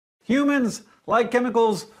Humans, like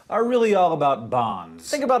chemicals, are really all about bonds.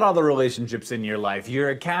 Think about all the relationships in your life.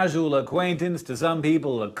 You're a casual acquaintance to some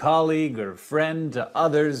people, a colleague or friend to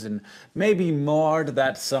others, and maybe more to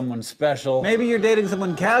that someone special. Maybe you're dating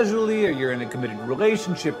someone casually, or you're in a committed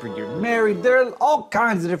relationship, or you're married. There are all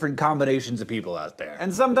kinds of different combinations of people out there.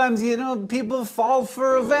 And sometimes, people fall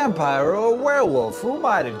for a vampire or a werewolf. Who am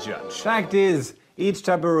I to judge? Fact is, each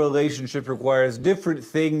type of relationship requires different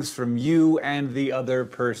things from you and the other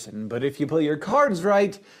person. But if you play your cards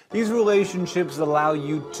right, these relationships allow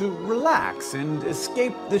you to relax and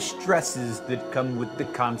escape the stresses that come with the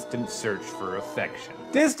constant search for affection.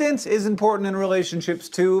 Distance is important in relationships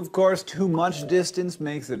too. Of course, too much distance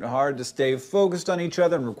makes it hard to stay focused on each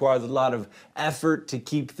other and requires a lot of effort to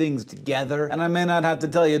keep things together. And I may not have to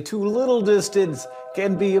tell you, too little distance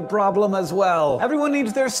can be a problem as well. Everyone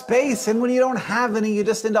needs their space, and when you don't have any, you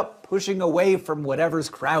just end up pushing away from whatever's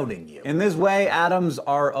crowding you. In this way, atoms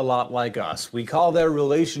are a lot like us. We call their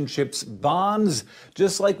relationships bonds,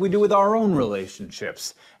 just like we do with our own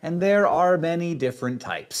relationships. And there are many different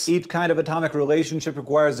types. Each kind of atomic relationship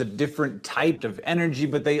requires a different type of energy,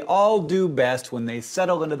 but they all do best when they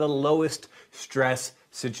settle into the lowest stress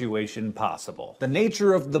situation possible. The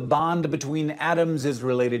nature of the bond between atoms is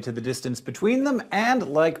related to the distance between them, and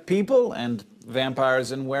like people and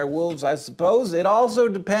vampires and werewolves, I suppose, it also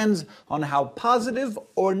depends on how positive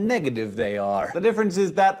or negative they are. The difference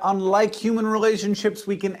is that, unlike human relationships,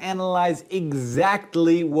 we can analyze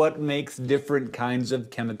exactly what makes different kinds of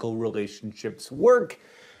chemical relationships work.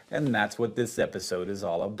 And that's what this episode is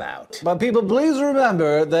all about. But people, please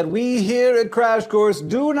remember that we here at Crash Course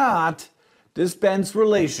do not dispense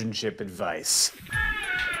relationship advice.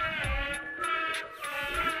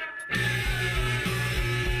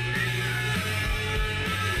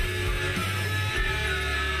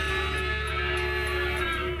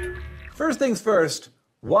 First things first,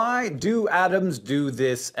 why do atoms do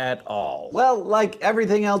this at all? Well, like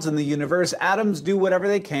everything else in the universe, atoms do whatever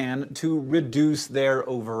they can to reduce their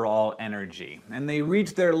overall energy. And they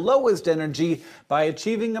reach their lowest energy by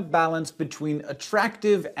achieving a balance between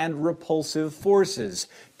attractive and repulsive forces,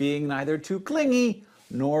 being neither too clingy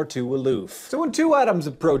nor too aloof. So when two atoms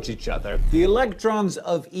approach each other, the electrons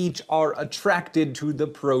of each are attracted to the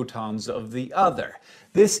protons of the other.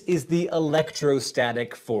 This is the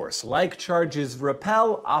electrostatic force. Like charges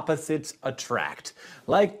repel, opposites attract.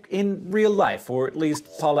 Like in real life, or at least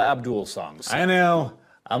Paula Abdul songs. I know,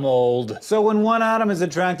 I'm old. So when one atom is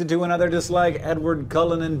attracted to another, just like Edward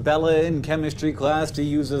Cullen and Bella in chemistry class, to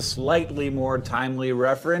use a slightly more timely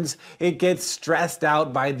reference, it gets stressed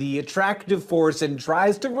out by the attractive force and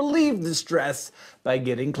tries to relieve the stress by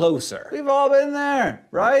getting closer. We've all been there,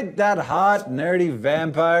 right? That hot, nerdy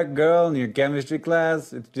vampire girl in your chemistry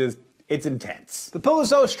class, it's intense. The pull is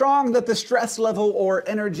so strong that the stress level or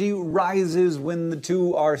energy rises when the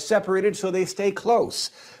two are separated, so they stay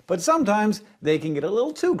close. But sometimes they can get a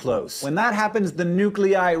little too close. When that happens, the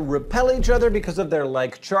nuclei repel each other because of their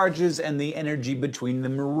like charges, and the energy between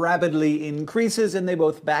them rapidly increases, and they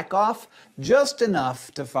both back off just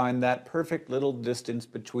enough to find that perfect little distance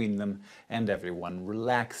between them, and everyone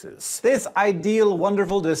relaxes. This ideal,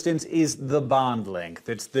 wonderful distance is the bond length.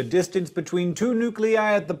 It's the distance between two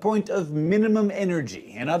nuclei at the point of minimum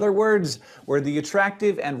energy. In other words, where the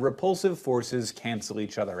attractive and repulsive forces cancel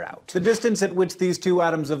each other out. The distance at which these two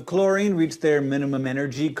atoms of chlorine reach their minimum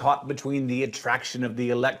energy, caught between the attraction of the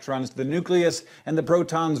electrons to the nucleus and the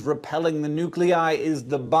protons repelling the nuclei, is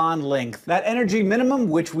the bond length. That energy minimum,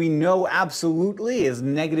 which we know absolutely is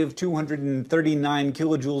negative 239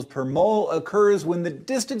 kilojoules per mole, occurs when the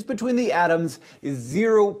distance between the atoms is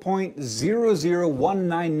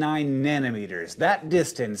 0.00199 nanometers. That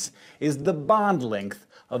distance is the bond length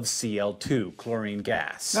of Cl2, chlorine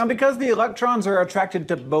gas. Now, because the electrons are attracted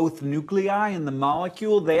to both nuclei in the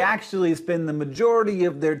molecule, they actually spend the majority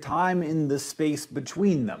of their time in the space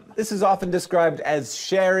between them. This is often described as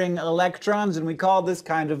sharing electrons, and we call this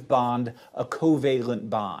kind of bond a covalent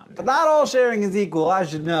bond. But not all sharing is equal. I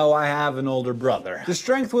should know, I have an older brother. The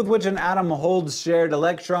strength with which an atom holds shared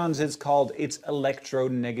electrons is called its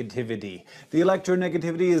electronegativity. The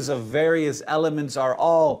electronegativity of various elements are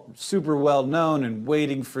all super well known and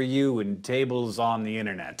waiting for you in tables on the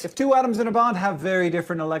internet. If two atoms in a bond have very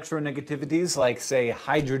different electronegativities, like say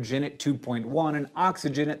hydrogen at 2.1 and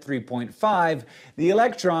oxygen at 3.5, the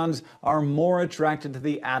electrons are more attracted to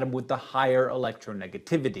the atom with the higher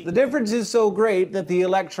electronegativity. The difference is so great that the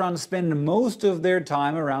electrons spend most of their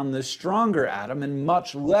time around the stronger atom and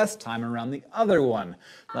much less time around the other one.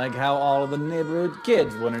 Like how all of the neighborhood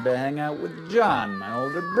kids wanted to hang out with John, my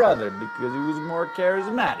older brother, because he was more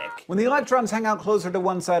charismatic. When the electrons hang out closer to one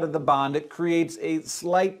one side of the bond, it creates a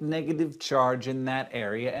slight negative charge in that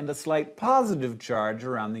area and a slight positive charge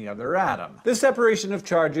around the other atom. This separation of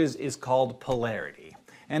charges is called polarity.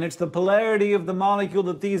 And it's the polarity of the molecule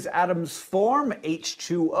that these atoms form,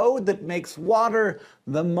 H2O, that makes water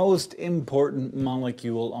the most important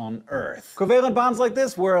molecule on Earth. Covalent bonds like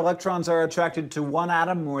this, where electrons are attracted to one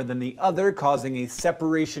atom more than the other, causing a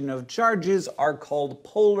separation of charges, are called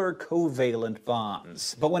polar covalent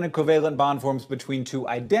bonds. But when a covalent bond forms between two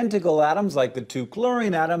identical atoms, like the two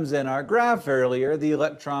chlorine atoms in our graph earlier, the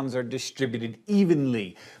electrons are distributed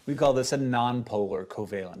evenly. We call this a nonpolar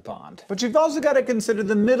covalent bond. But you've also got to consider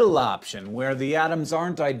the middle option, where the atoms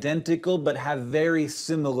aren't identical but have very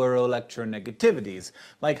similar electronegativities,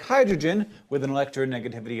 like hydrogen with an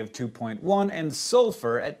electronegativity of 2.1 and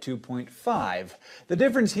sulfur at 2.5. The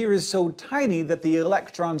difference here is so tiny that the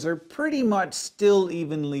electrons are pretty much still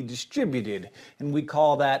evenly distributed, and we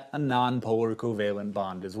call that a nonpolar covalent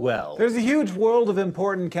bond as well. There's a huge world of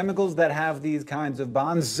important chemicals that have these kinds of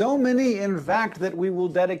bonds, so many in fact that we will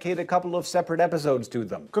dedicate a couple of separate episodes to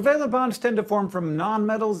them. Covalent bonds tend to form from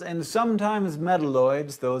nonmetals and sometimes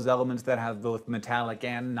metalloids, those elements that have both metallic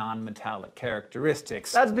and non-metallic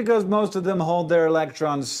characteristics. That's because most of them hold their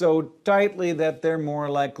electrons so tightly that they're more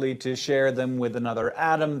likely to share them with another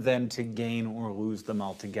atom than to gain or lose them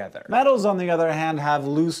altogether. Metals, on the other hand, have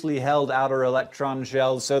loosely held outer electron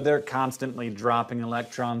shells, so they're constantly dropping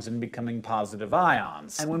electrons and becoming positive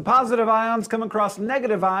ions. And when positive ions come across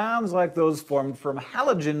negative ions, like those formed from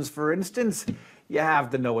halogens, for instance, you have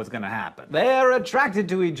to know what's going to happen. They're attracted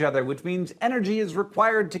to each other, which means energy is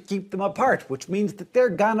required to keep them apart, which means that they're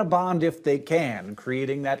gonna bond if they can,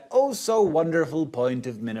 creating that oh-so-wonderful point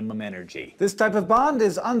of minimum energy. This type of bond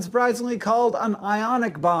is unsurprisingly called an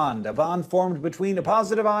ionic bond, a bond formed between a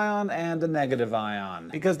positive ion and a negative ion.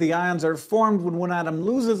 Because the ions are formed when one atom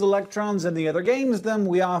loses electrons and the other gains them,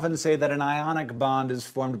 we often say that an ionic bond is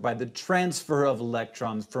formed by the transfer of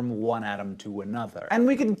electrons from one atom to another. And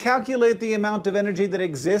we can calculate the amount of energy that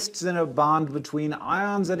exists in a bond between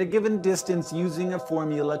ions at a given distance using a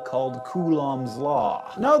formula called Coulomb's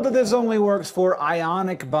law. Note that this only works for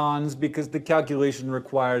ionic bonds because the calculation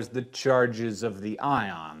requires the charges of the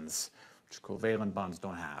ions, which covalent bonds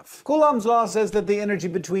don't have. Coulomb's law says that the energy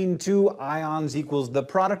between two ions equals the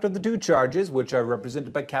product of the two charges, which are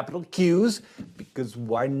represented by capital Q's, because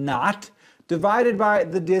why not? Divided by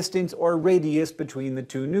the distance or radius between the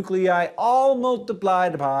two nuclei, all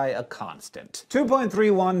multiplied by a constant.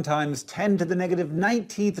 2.31 times 10 to the negative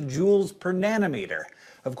 19th joules per nanometer.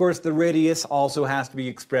 Of course, the radius also has to be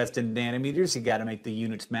expressed in nanometers. You gotta make the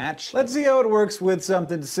units match. Let's see how it works with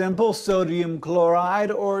something simple, sodium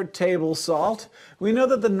chloride or table salt. We know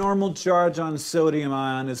that the normal charge on sodium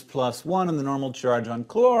ion is +1 and the normal charge on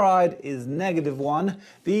chloride is -1.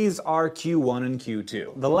 These are Q1 and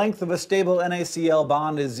Q2. The length of a stable NaCl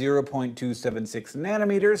bond is 0.276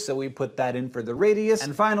 nanometers, so we put that in for the radius.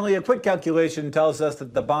 And finally, a quick calculation tells us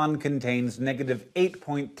that the bond contains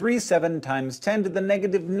 -8.37 times 10 to the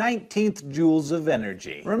 -19th joules of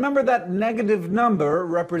energy. Remember that negative number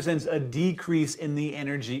represents a decrease in the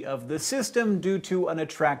energy of the system due to an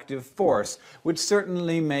attractive force, which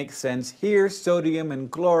certainly makes sense here. Sodium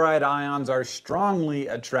and chloride ions are strongly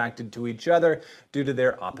attracted to each other due to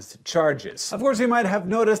their opposite charges. Of course, you might have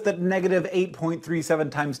noticed that -8.37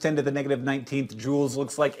 times 10 to the -19th joules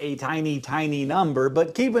looks like a tiny number,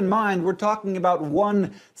 but keep in mind we're talking about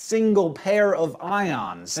one single pair of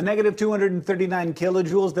ions. The -239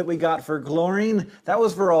 kilojoules that we got for chlorine, that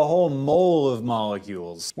was for a whole mole of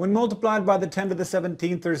molecules. When multiplied by the 10 to the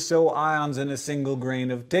 17th or so ions in a single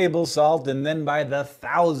grain of table salt, and then by the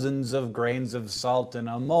thousands of grains of salt in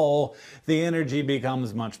a mole, the energy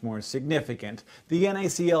becomes much more significant. The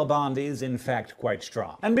NaCl bond is in fact quite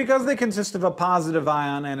strong. And because they consist of a positive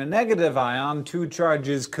ion and a negative ion, two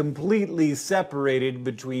charges completely separated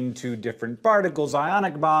between two different particles,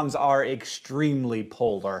 ionic bonds are extremely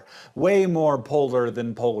polar. Way more polar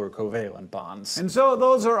than polar covalent bonds. And so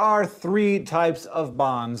those are our three types of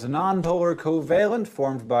bonds. Nonpolar covalent,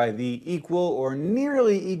 formed by the equal or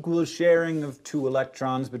nearly equal sharing of two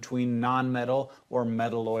electrons between nonmetal or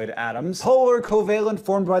metalloid atoms. Polar covalent,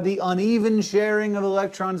 formed by the uneven sharing of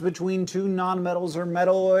electrons between two nonmetals or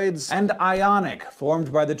metalloids. And ionic,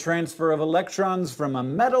 formed by the transfer of electrons from a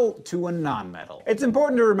metal to a nonmetal. It's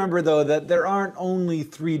important to remember, though, that there aren't only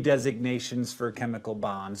three designations for chemical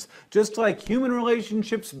bonds. Just like human relationships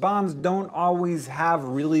relationships, bonds don't always have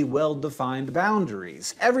really well-defined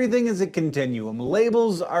boundaries. Everything is a continuum.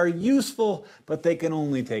 Labels are useful, but they can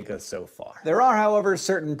only take us so far. There are, however,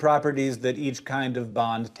 certain properties that each kind of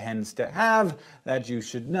bond tends to have that you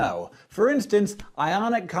should know. For instance,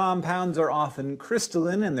 ionic compounds are often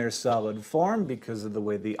crystalline in their solid form because of the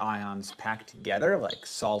way the ions pack together, like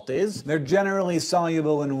salt is. They're generally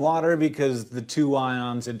soluble in water because the two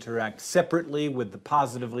ions interact separately with the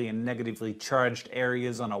positively and negatively charged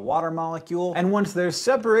areas on a water molecule. And once they're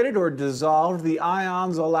separated or dissolved, the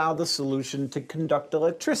ions allow the solution to conduct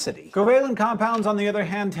electricity. Covalent compounds, on the other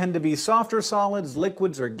hand, tend to be softer solids,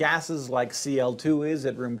 liquids, or gases like Cl2 is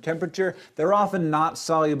at room temperature. They're often not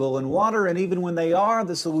soluble in water, and even when they are,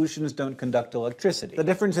 the solutions don't conduct electricity. The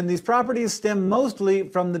difference in these properties stem mostly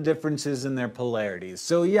from the differences in their polarities.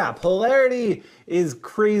 So yeah, polarity is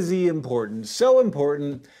crazy important. So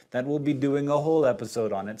important that we'll be doing a whole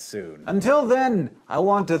episode on it soon. Until then, I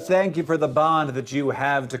want to thank you for the bond that you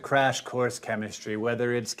have to Crash Course Chemistry,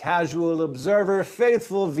 whether it's casual observer,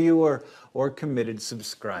 faithful viewer, or committed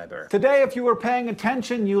subscriber. Today, if you were paying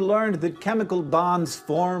attention, you learned that chemical bonds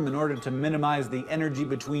form in order to minimize the energy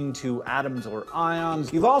between two atoms or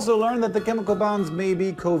ions. You've also learned that the chemical bonds may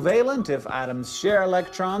be covalent if atoms share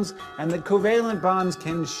electrons, and that covalent bonds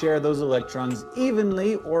can share those electrons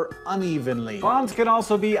evenly or unevenly. Bonds can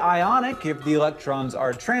also be ionic if the electrons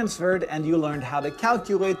are transferred, and you learned how to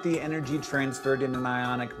calculate the energy transferred in an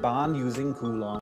ionic bond using Coulomb